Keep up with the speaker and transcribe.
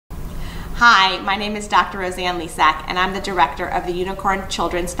Hi, my name is Dr. Roseanne Lisak, and I'm the director of the Unicorn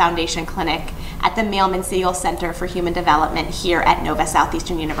Children's Foundation Clinic at the Mailman Siegel Center for Human Development here at Nova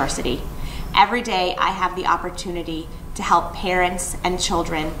Southeastern University. Every day I have the opportunity to help parents and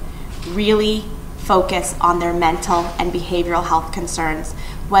children really focus on their mental and behavioral health concerns,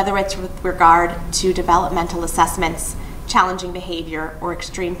 whether it's with regard to developmental assessments, challenging behavior, or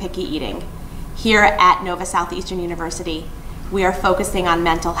extreme picky eating. Here at Nova Southeastern University, we are focusing on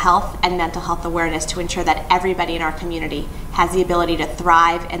mental health and mental health awareness to ensure that everybody in our community has the ability to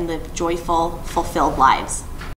thrive and live joyful, fulfilled lives.